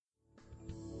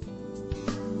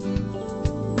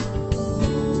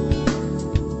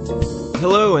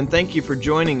Hello, and thank you for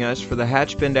joining us for the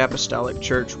Hatchbend Apostolic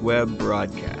Church web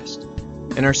broadcast.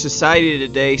 In our society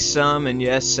today, some, and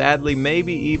yes, sadly,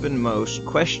 maybe even most,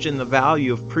 question the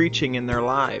value of preaching in their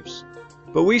lives.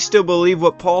 But we still believe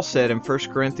what Paul said in 1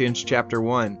 Corinthians chapter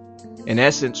 1. In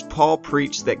essence, Paul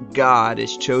preached that God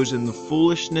has chosen the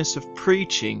foolishness of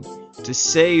preaching to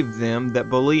save them that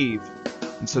believe.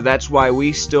 And so that's why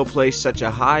we still place such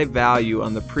a high value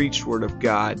on the preached word of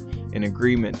God in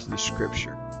agreement to the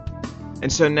Scripture.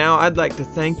 And so now I'd like to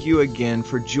thank you again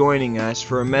for joining us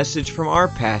for a message from our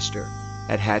pastor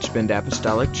at Hatchbend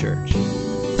Apostolic Church.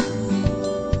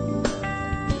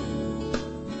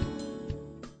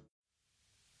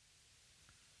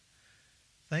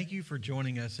 Thank you for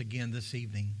joining us again this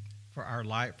evening for our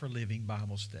Light for Living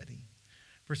Bible study.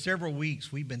 For several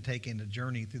weeks, we've been taking a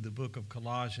journey through the book of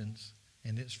Colossians,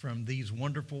 and it's from these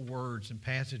wonderful words and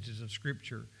passages of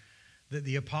Scripture that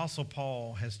the Apostle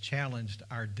Paul has challenged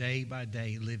our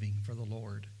day-by-day living for the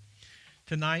Lord.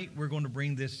 Tonight, we're going to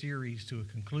bring this series to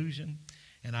a conclusion,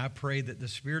 and I pray that the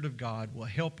Spirit of God will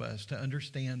help us to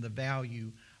understand the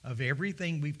value of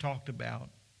everything we've talked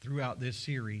about throughout this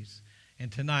series. And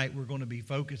tonight, we're going to be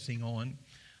focusing on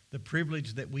the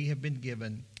privilege that we have been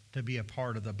given to be a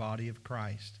part of the body of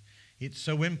Christ. It's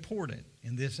so important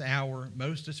in this hour,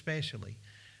 most especially,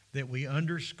 that we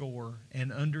underscore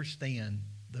and understand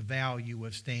the value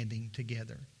of standing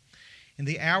together. In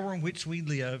the hour in which we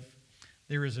live,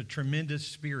 there is a tremendous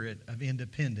spirit of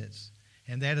independence,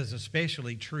 and that is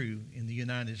especially true in the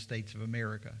United States of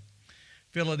America.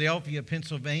 Philadelphia,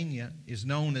 Pennsylvania is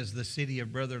known as the city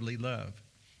of brotherly love.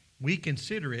 We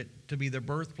consider it to be the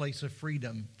birthplace of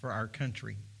freedom for our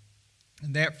country.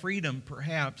 And that freedom,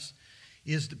 perhaps,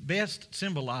 is best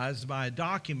symbolized by a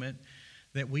document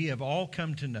that we have all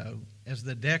come to know as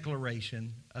the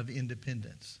Declaration of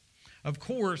Independence. Of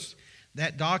course,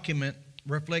 that document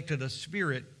reflected a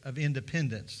spirit of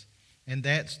independence, and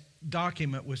that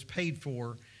document was paid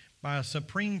for by a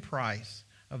supreme price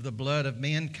of the blood of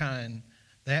mankind,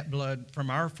 that blood from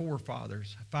our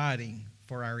forefathers fighting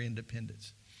for our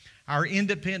independence. Our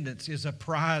independence is a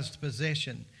prized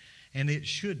possession, and it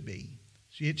should be.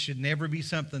 It should never be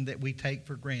something that we take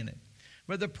for granted.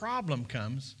 But the problem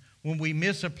comes when we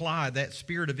misapply that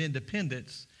spirit of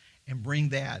independence and bring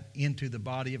that into the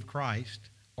body of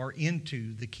Christ or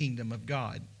into the kingdom of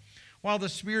God. While the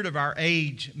spirit of our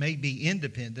age may be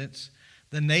independence,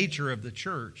 the nature of the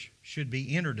church should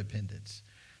be interdependence,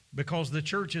 because the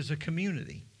church is a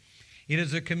community. It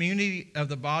is a community of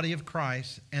the body of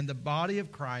Christ, and the body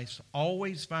of Christ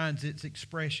always finds its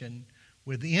expression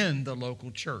within the local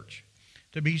church.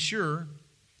 To be sure,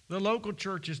 the local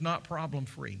church is not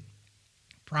problem-free,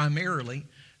 primarily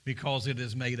because it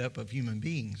is made up of human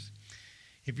beings.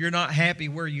 If you're not happy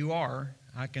where you are,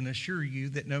 I can assure you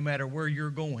that no matter where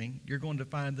you're going to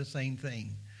find the same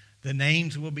thing. The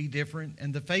names will be different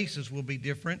and the faces will be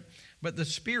different, but the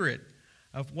spirit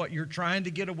of what you're trying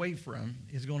to get away from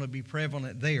is going to be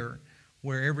prevalent there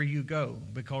wherever you go,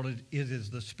 because it is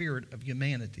the spirit of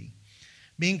humanity.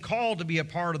 Being called to be a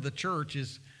part of the church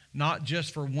is not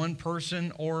just for one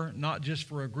person or not just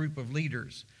for a group of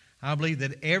leaders. I believe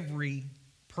that every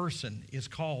person is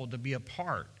called to be a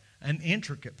part, an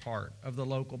intricate part of the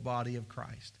local body of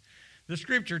Christ. The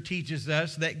Scripture teaches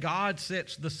us that God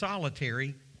sets the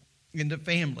solitary into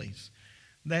families.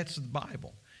 That's the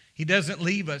Bible. He doesn't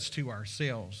leave us to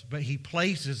ourselves, but He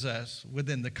places us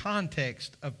within the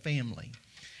context of family.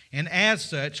 And as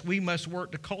such, we must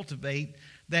work to cultivate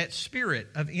that spirit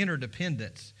of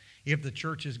interdependence if the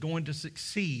church is going to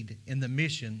succeed in the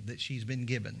mission that she's been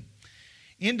given.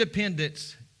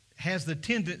 Independence has the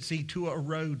tendency to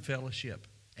erode fellowship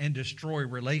and destroy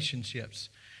relationships.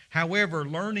 However,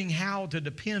 learning how to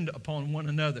depend upon one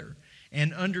another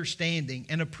and understanding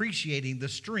and appreciating the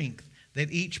strength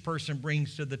that each person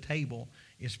brings to the table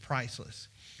is priceless.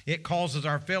 It causes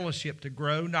our fellowship to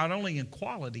grow not only in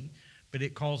quality, but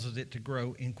it causes it to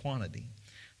grow in quantity.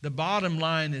 The bottom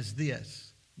line is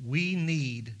this: we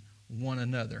need one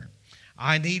another.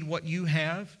 I need what you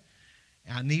have.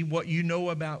 I need what you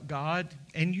know about God,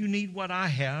 and you need what I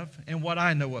have and what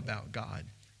I know about God.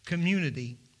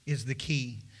 Community is the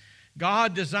key.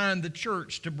 God designed the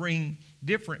church to bring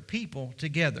different people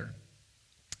together.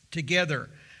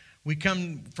 We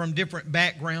come from different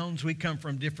backgrounds. We come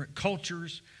from different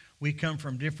cultures. We come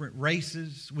from different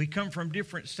races. We come from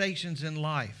different stations in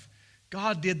life.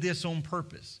 God did this on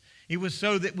purpose. It was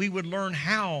so that we would learn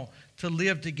how to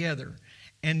live together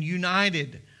and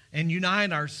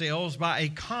unite ourselves by a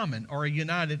common or a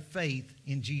united faith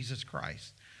in Jesus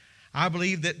Christ. I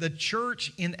believe that the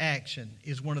church in action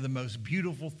is one of the most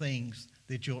beautiful things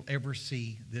that you'll ever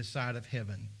see this side of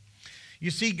heaven.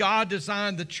 You see, God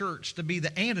designed the church to be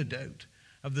the antidote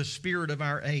of the spirit of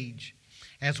our age.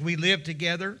 As we live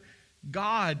together,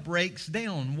 God breaks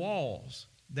down walls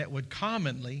that would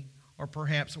commonly or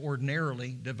perhaps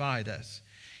ordinarily divide us.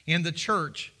 In the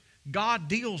church, God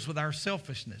deals with our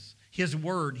selfishness. His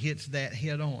word hits that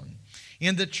head on.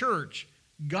 In the church,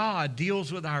 God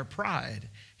deals with our pride.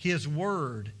 His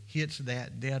word hits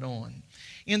that dead on.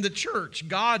 In the church,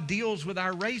 God deals with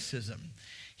our racism.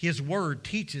 His word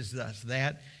teaches us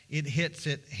that. It hits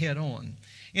it head on.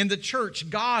 In the church,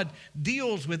 God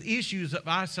deals with issues of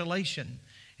isolation.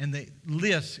 And the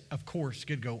list, of course,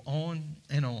 could go on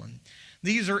and on.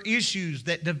 These are issues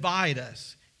that divide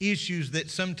us, issues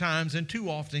that sometimes and too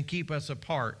often keep us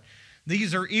apart.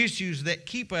 These are issues that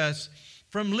keep us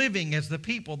from living as the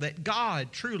people that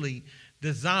God truly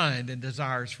designed and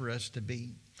desires for us to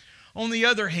be. On the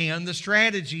other hand, the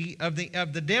strategy of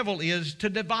the devil is to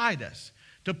divide us,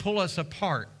 to pull us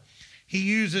apart. He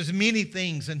uses many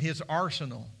things in his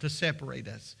arsenal to separate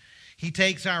us. He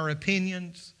takes our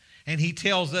opinions and he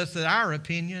tells us that our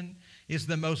opinion is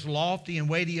the most lofty and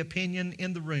weighty opinion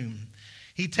in the room.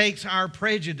 He takes our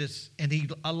prejudice and he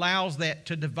allows that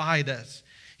to divide us.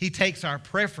 He takes our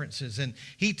preferences and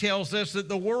he tells us that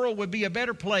the world would be a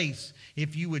better place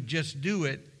if you would just do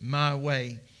it my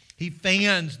way. He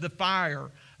fans the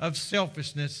fire of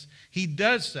selfishness. He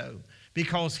does so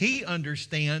because he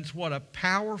understands what a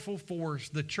powerful force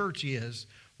the church is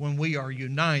when we are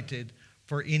united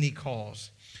for any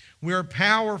cause. We're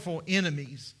powerful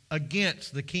enemies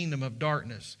against the kingdom of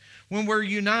darkness. When we're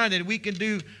united, we can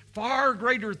do far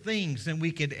greater things than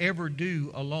we could ever do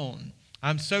alone.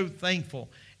 I'm so thankful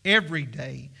every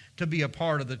day to be a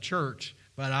part of the church,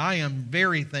 but I am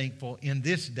very thankful in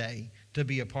this day to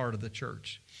be a part of the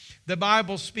church. The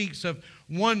Bible speaks of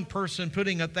one person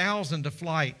putting 1,000 to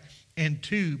flight and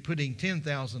two putting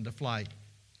 10,000 to flight,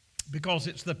 because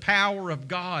it's the power of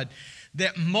God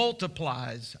that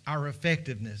multiplies our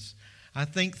effectiveness. I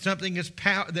think something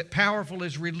that powerful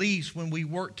is released when we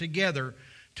work together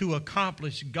to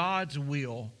accomplish God's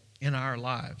will in our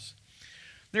lives.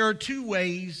 There are two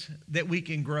ways that we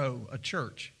can grow a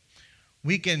church.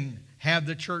 We can have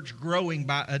the church growing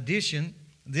by addition.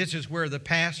 This is where the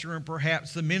pastor and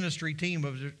perhaps the ministry team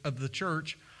of the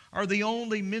church are the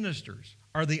only ministers,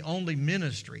 are the only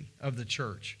ministry of the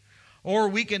church. Or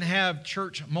we can have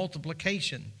church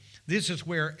multiplication. This is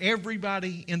where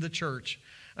everybody in the church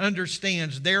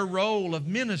understands their role of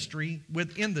ministry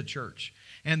within the church.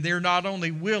 And they're not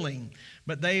only willing,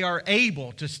 but they are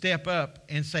able to step up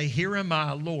and say, "Here am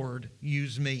I, Lord,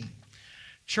 use me."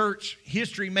 Church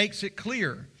history makes it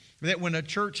clear that when a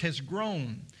church has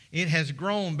grown, it has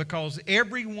grown because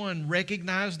everyone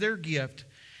recognized their gift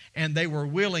and they were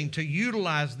willing to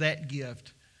utilize that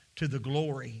gift to the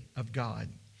glory of God.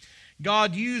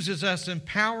 God uses us in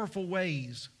powerful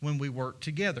ways when we work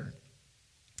together.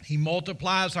 He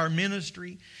multiplies our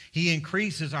ministry, He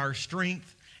increases our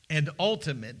strength, and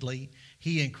ultimately,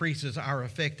 He increases our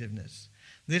effectiveness.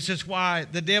 This is why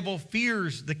the devil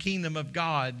fears the kingdom of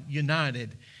God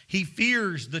united. He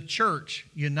fears the church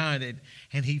united,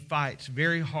 and he fights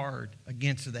very hard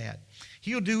against that.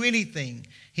 He'll do anything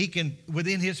he can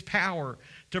within his power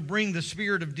to bring the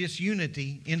spirit of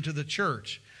disunity into the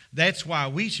church. That's why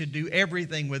we should do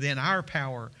everything within our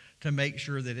power to make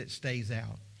sure that it stays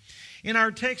out. In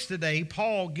our text today,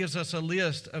 Paul gives us a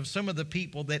list of some of the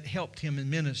people that helped him in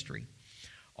ministry.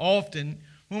 Often,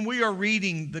 when we are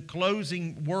reading the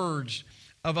closing words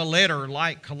of a letter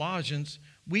like Colossians,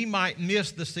 we might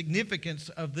miss the significance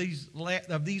of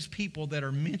these people that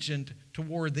are mentioned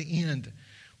toward the end.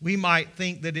 We might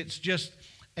think that it's just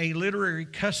a literary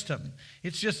custom.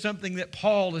 It's just something that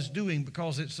Paul is doing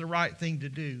because it's the right thing to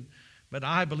do. But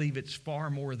I believe it's far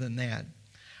more than that.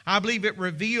 I believe it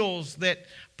reveals that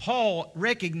Paul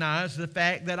recognized the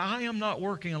fact that I am not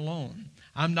working alone.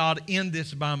 I'm not in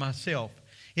this by myself.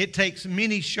 It takes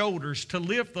many shoulders to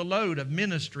lift the load of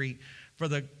ministry for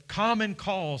the common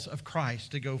cause of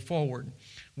Christ to go forward.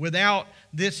 Without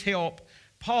this help,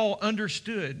 Paul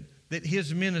understood that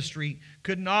his ministry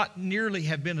could not nearly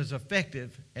have been as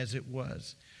effective as it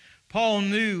was. Paul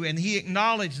knew, and he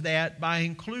acknowledged that by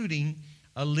including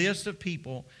a list of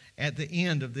people at the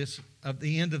end of this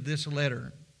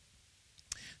letter.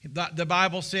 The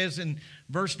Bible says in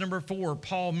verse number 4,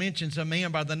 Paul mentions a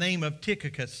man by the name of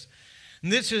Tychicus.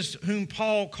 And this is whom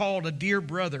Paul called a dear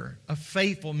brother, a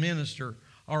faithful minister,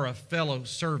 or a fellow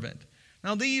servant.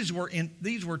 Now, these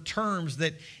were terms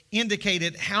that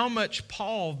indicated how much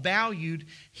Paul valued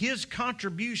his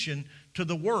contribution to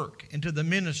the work and to the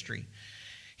ministry.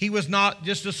 He was not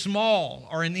just a small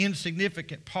or an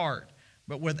insignificant part,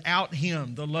 but without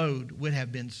him, the load would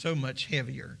have been so much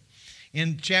heavier.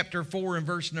 In chapter 4 and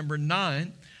verse number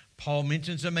 9, Paul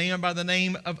mentions a man by the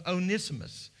name of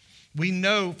Onesimus. We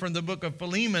know from the book of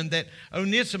Philemon that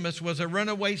Onesimus was a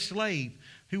runaway slave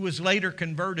who was later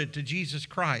converted to Jesus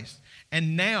Christ.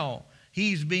 And now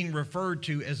he's being referred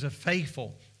to as a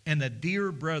faithful and a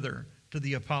dear brother to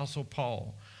the Apostle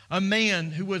Paul. A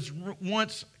man who was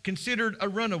once considered a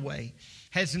runaway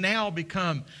has now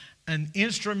become an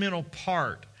instrumental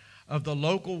part of the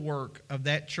local work of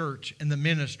that church and the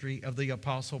ministry of the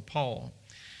Apostle Paul.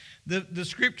 The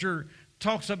scripture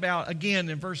talks about, again,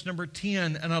 in verse number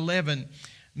 10 and 11,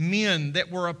 men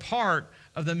that were a part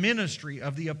of the ministry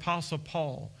of the Apostle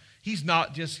Paul. He's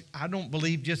not just, I don't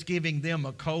believe, just giving them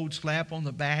a cold slap on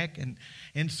the back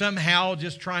and somehow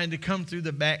just trying to come through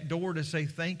the back door to say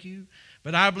thank you.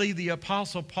 But I believe the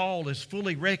Apostle Paul is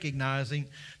fully recognizing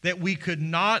that we could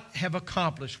not have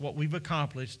accomplished what we've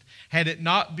accomplished had it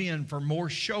not been for more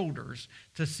shoulders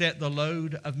to set the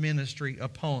load of ministry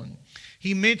upon.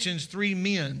 He mentions 3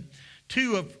 men,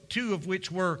 two of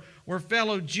which were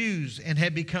fellow Jews and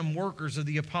had become workers of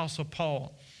the Apostle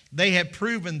Paul. They had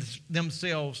proven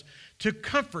themselves to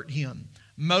comfort him,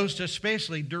 most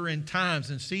especially during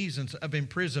times and seasons of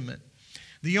imprisonment.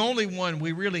 The only one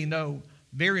we really know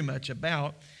very much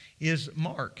about is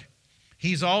Mark.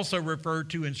 He's also referred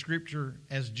to in Scripture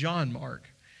as John Mark.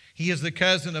 He is the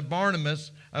cousin of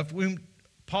Barnabas, of whom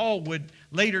Paul would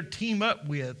later team up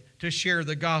with to share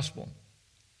the gospel.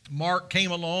 Mark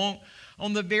came along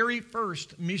on the very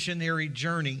first missionary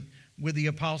journey with the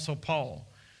Apostle Paul.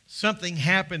 Something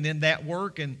happened in that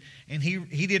work, and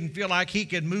he didn't feel like he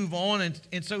could move on,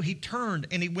 and so he turned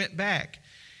and he went back.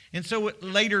 And so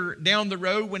later down the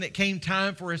road, when it came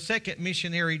time for a second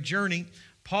missionary journey,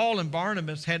 Paul and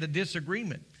Barnabas had a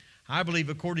disagreement. I believe,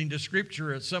 according to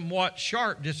Scripture, a somewhat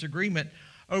sharp disagreement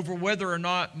over whether or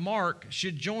not Mark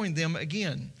should join them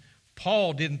again.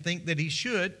 Paul didn't think that he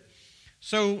should,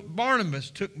 so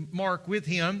Barnabas took Mark with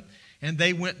him, and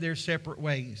they went their separate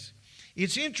ways.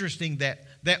 It's interesting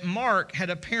that Mark had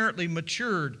apparently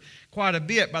matured quite a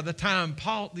bit by the time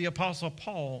the Apostle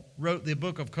Paul wrote the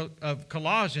book of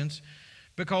Colossians,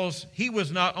 because he was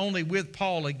not only with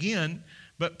Paul again,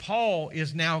 but Paul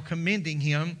is now commending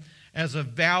him as a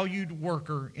valued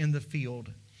worker in the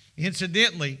field.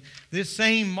 Incidentally, this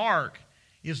same Mark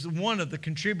is one of the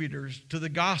contributors to the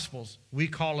Gospels. We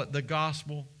call it the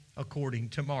Gospel according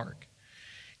to Mark.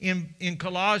 In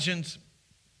Colossians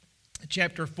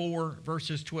chapter 4,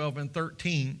 verses 12 and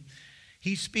 13,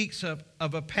 he speaks of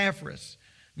Epaphras.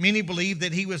 Many believe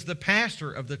that he was the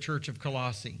pastor of the church of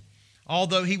Colossae.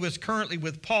 Although he was currently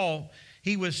with Paul,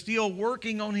 he was still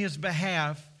working on his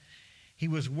behalf. He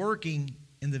was working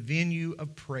in the venue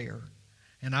of prayer.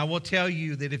 And I will tell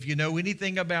you that if you know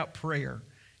anything about prayer,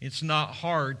 it's not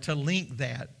hard to link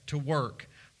that to work.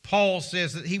 Paul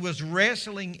says that he was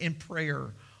wrestling in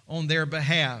prayer on their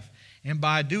behalf. And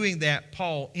by doing that,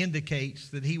 Paul indicates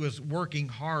that he was working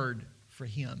hard for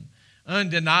him.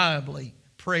 Undeniably,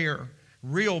 prayer,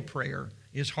 real prayer,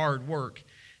 is hard work.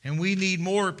 And we need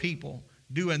more people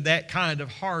doing that kind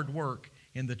of hard work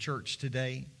in the church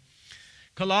today.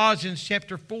 Colossians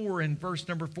chapter 4 and verse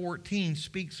number 14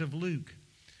 speaks of Luke.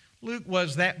 Luke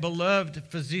was that beloved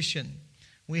physician.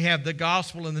 We have the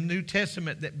gospel in the New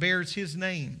Testament that bears his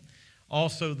name,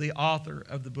 also the author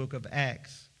of the book of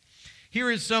Acts. Here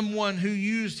is someone who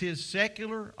used his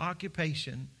secular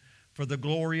occupation for the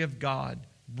glory of God,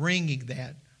 bringing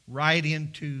that right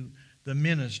into the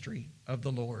ministry of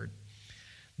the Lord.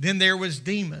 Then there was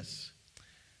Demas.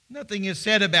 Nothing is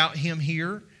said about him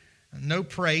here, no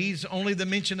praise, only the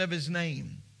mention of his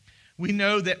name. We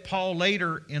know that Paul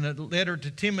later, in a letter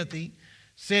to Timothy,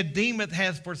 said, Demas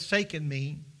has forsaken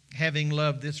me, having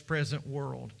loved this present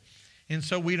world. And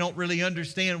so we don't really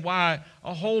understand why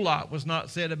a whole lot was not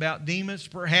said about Demas.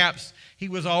 Perhaps he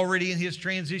was already in his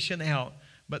transition out,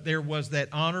 but there was that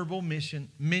honorable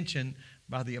mention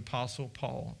by the Apostle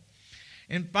Paul.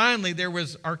 And finally, there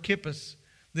was Archippus.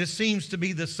 This seems to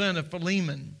be the son of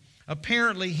Philemon.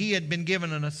 Apparently, he had been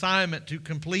given an assignment to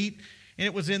complete, and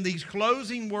it was in these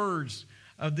closing words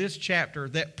of this chapter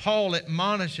that Paul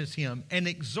admonishes him and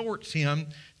exhorts him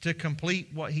to complete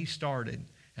what he started.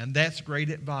 And that's great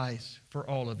advice for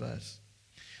all of us.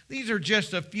 These are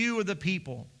just a few of the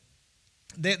people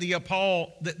that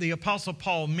the Apostle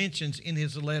Paul mentions in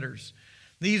his letters.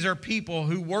 These are people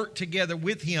who worked together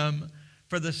with him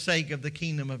for the sake of the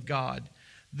kingdom of God.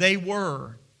 They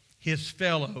were his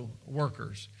fellow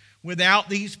workers. Without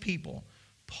these people,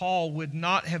 Paul would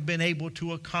not have been able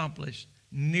to accomplish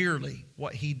nearly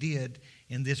what he did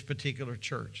in this particular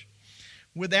church.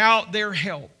 Without their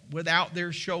help, without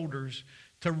their shoulders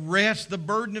to rest the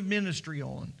burden of ministry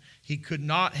on, he could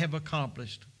not have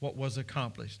accomplished what was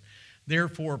accomplished.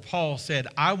 Therefore, Paul said,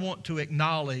 I want to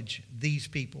acknowledge these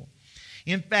people.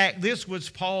 In fact, this was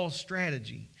Paul's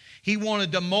strategy. He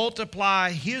wanted to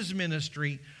multiply his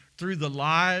ministry through the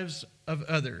lives of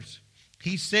others.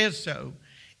 He says so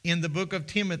in the book of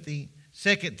Timothy,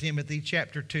 2 Timothy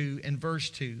chapter 2 and verse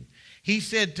 2. He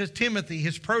said to Timothy,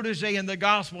 his protege in the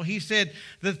gospel, he said,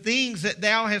 the things that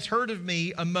thou hast heard of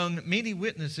me among many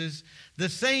witnesses, the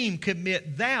same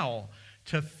commit thou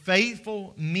to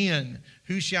faithful men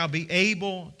who shall be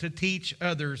able to teach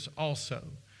others also.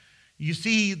 You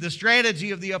see, the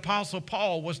strategy of the Apostle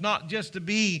Paul was not just to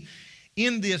be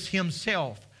in this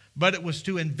himself, but it was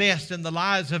to invest in the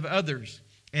lives of others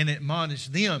and admonish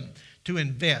them to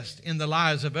invest in the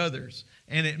lives of others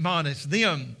and admonish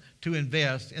them to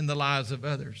invest in the lives of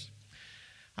others.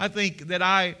 I think that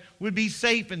I would be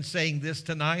safe in saying this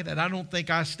tonight, and I don't think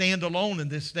I stand alone in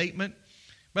this statement,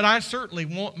 but I certainly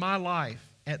want my life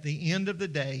at the end of the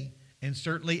day and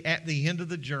certainly at the end of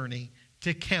the journey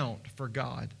to count for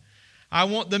God. I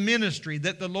want the ministry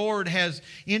that the Lord has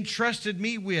entrusted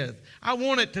me with. I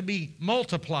want it to be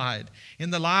multiplied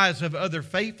in the lives of other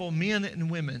faithful men and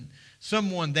women.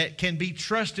 Someone that can be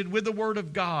trusted with the Word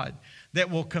of God that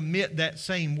will commit that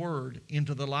same Word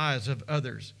into the lives of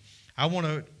others. I want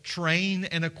to train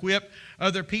and equip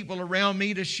other people around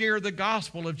me to share the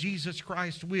gospel of Jesus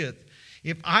Christ with.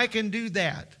 If I can do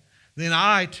that, then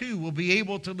I too will be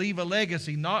able to leave a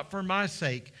legacy, not for my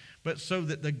sake, but so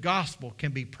that the gospel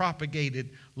can be propagated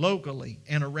locally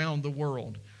and around the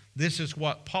world. This is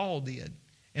what Paul did,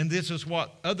 and this is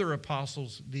what other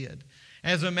apostles did.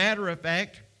 As a matter of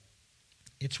fact,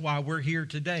 it's why we're here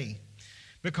today,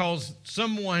 because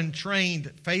someone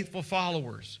trained faithful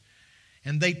followers,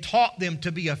 and they taught them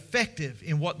to be effective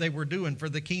in what they were doing for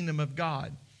the kingdom of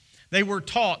God. They were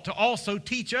taught to also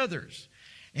teach others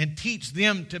and teach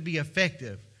them to be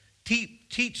effective.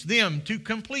 Teach them to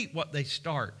complete what they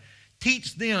start.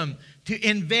 Teach them to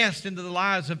invest into the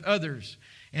lives of others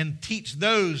and teach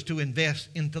those to invest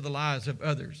into the lives of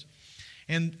others.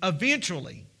 And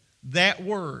eventually, that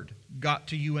word got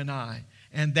to you and I.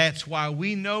 And that's why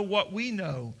we know what we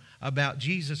know about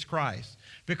Jesus Christ.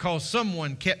 Because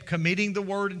someone kept committing the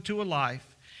word into a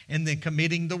life and then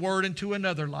committing the word into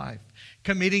another life.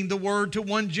 Committing the word to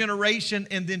one generation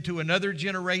and then to another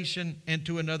generation and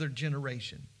to another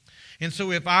generation. And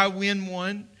so if I win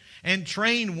one and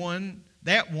train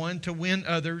that one to win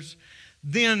others,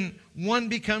 then 1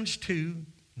 becomes 2,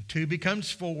 2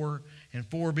 becomes 4, and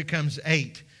 4 becomes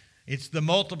 8. It's the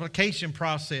multiplication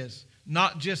process,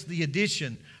 not just the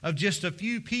addition of just a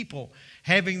few people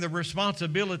having the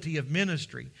responsibility of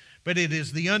ministry, but it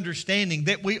is the understanding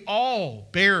that we all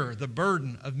bear the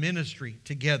burden of ministry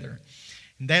together.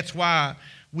 And that's why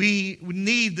we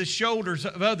need the shoulders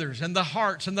of others and the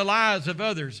hearts and the lives of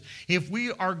others if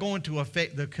we are going to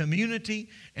affect the community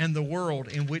and the world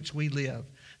in which we live.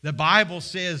 The Bible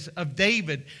says of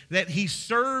David that he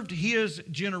served his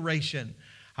generation.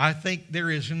 I think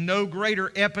there is no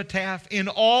greater epitaph in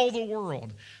all the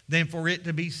world than for it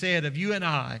to be said of you and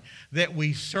I that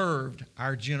we served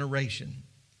our generation.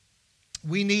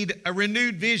 We need a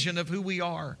renewed vision of who we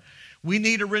are. We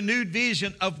need a renewed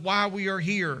vision of why we are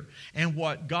here and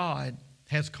what God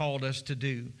has called us to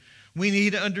do. We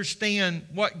need to understand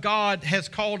what God has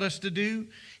called us to do.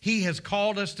 He has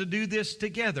called us to do this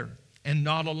together and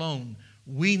not alone.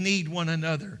 We need one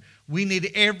another. We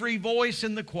need every voice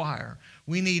in the choir.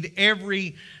 We need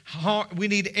every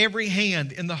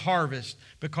hand in the harvest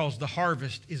because the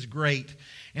harvest is great.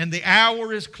 And the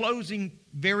hour is closing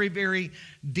very, very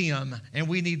dim. And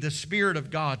we need the Spirit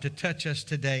of God to touch us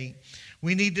today.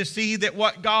 We need to see that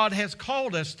what God has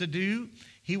called us to do,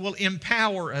 He will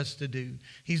empower us to do.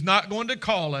 He's not going to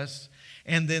call us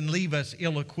and then leave us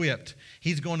ill-equipped.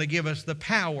 He's going to give us the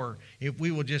power if we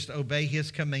will just obey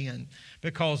His command.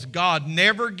 Because God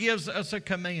never gives us a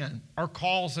command or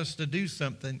calls us to do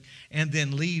something and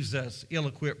then leaves us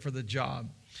ill-equipped for the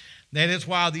job. That is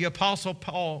why the Apostle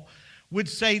Paul would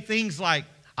say things like,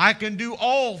 I can do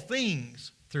all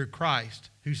things through Christ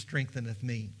who strengtheneth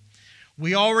me.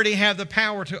 We already have the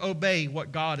power to obey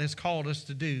what God has called us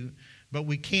to do, but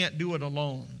we can't do it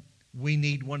alone. We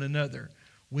need one another.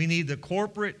 We need the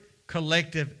corporate,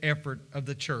 collective effort of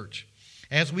the church.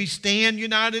 As we stand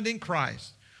united in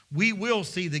Christ, we will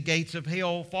see the gates of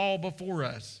hell fall before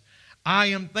us. I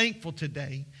am thankful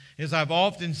today, as I've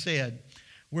often said,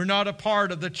 we're not a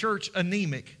part of the church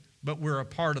anemic, but we're a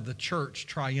part of the church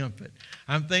triumphant.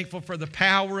 I'm thankful for the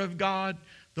power of God,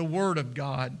 the Word of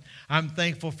God. I'm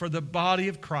thankful for the body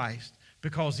of Christ,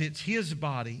 because it's His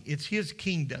body, it's His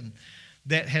kingdom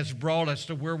that has brought us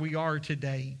to where we are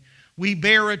today. We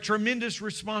bear a tremendous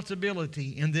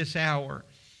responsibility in this hour.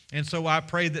 And so I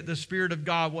pray that the Spirit of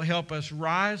God will help us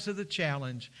rise to the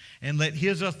challenge and let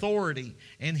His authority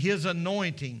and His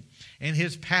anointing and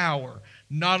His power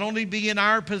not only be in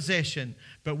our possession,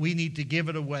 but we need to give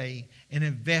it away and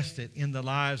invest it in the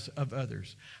lives of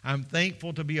others. I'm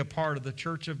thankful to be a part of the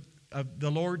church of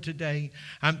the Lord today.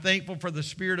 I'm thankful for the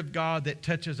Spirit of God that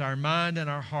touches our mind and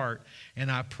our heart. And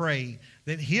I pray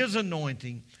that His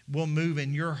anointing will move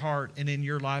in your heart and in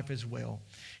your life as well.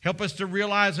 Help us to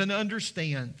realize and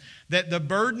understand that the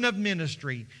burden of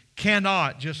ministry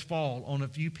cannot just fall on a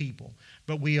few people,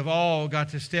 but we have all got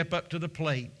to step up to the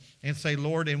plate and say,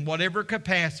 Lord, in whatever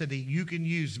capacity you can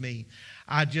use me,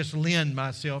 I just lend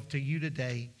myself to you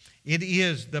today. It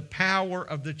is the power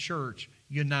of the church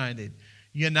united.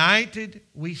 United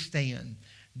we stand.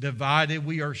 Divided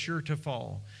we are sure to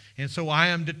fall. And so I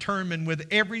am determined with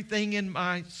everything in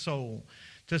my soul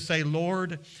to say,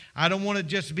 Lord, I don't want to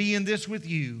just be in this with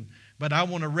you, but I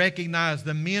want to recognize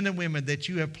the men and women that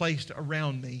you have placed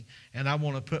around me, and I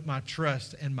want to put my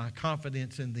trust and my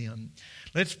confidence in them.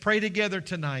 Let's pray together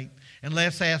tonight, and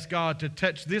let's ask God to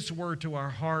touch this word to our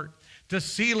heart, to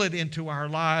seal it into our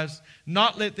lives,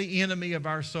 not let the enemy of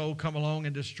our soul come along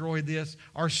and destroy this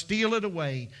or steal it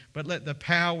away, but let the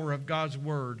power of God's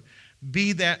word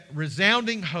be that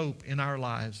resounding hope in our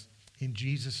lives. In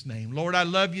Jesus' name. Lord, I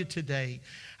love you today.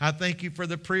 I thank you for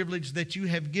the privilege that you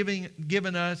have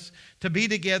given us to be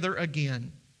together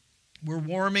again. We're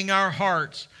warming our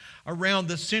hearts around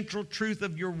the central truth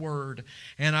of your word.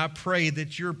 And I pray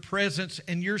that your presence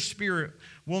and your Spirit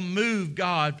will move,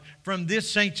 God, from this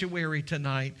sanctuary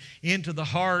tonight into the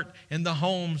heart and the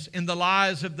homes and the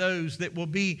lives of those that will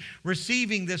be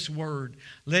receiving this word.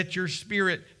 Let your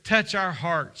Spirit touch our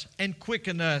hearts and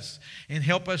quicken us and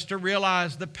help us to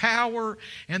realize the power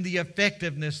and the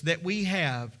effectiveness that we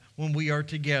have when we are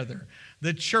together.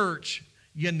 The church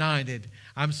united.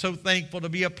 I'm so thankful to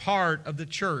be a part of the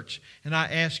church, and I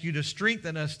ask you to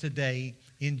strengthen us today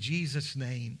in Jesus'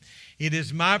 name. It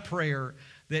is my prayer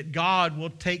that God will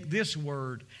take this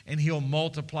word and He'll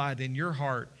multiply it in your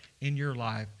heart, in your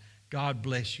life. God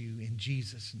bless you in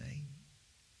Jesus' name.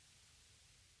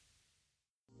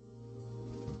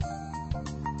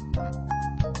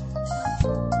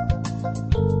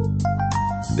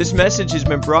 This message has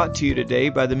been brought to you today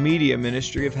by the media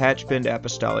ministry of Hatchbend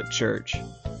Apostolic Church.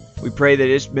 We pray that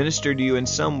it's ministered to you in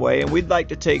some way, and we'd like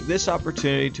to take this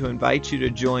opportunity to invite you to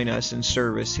join us in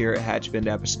service here at Hatchbend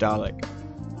Apostolic.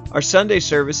 Our Sunday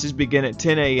services begin at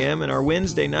 10 a.m. and our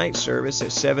Wednesday night service at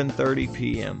 7:30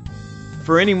 p.m.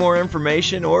 For any more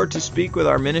information or to speak with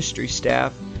our ministry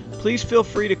staff, please feel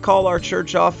free to call our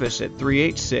church office at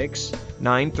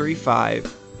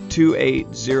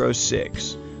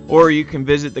 386-935-2806. Or you can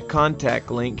visit the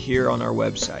contact link here on our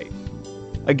website.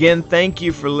 Again, thank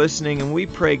you for listening, and we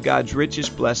pray God's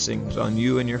richest blessings on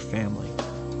you and your family.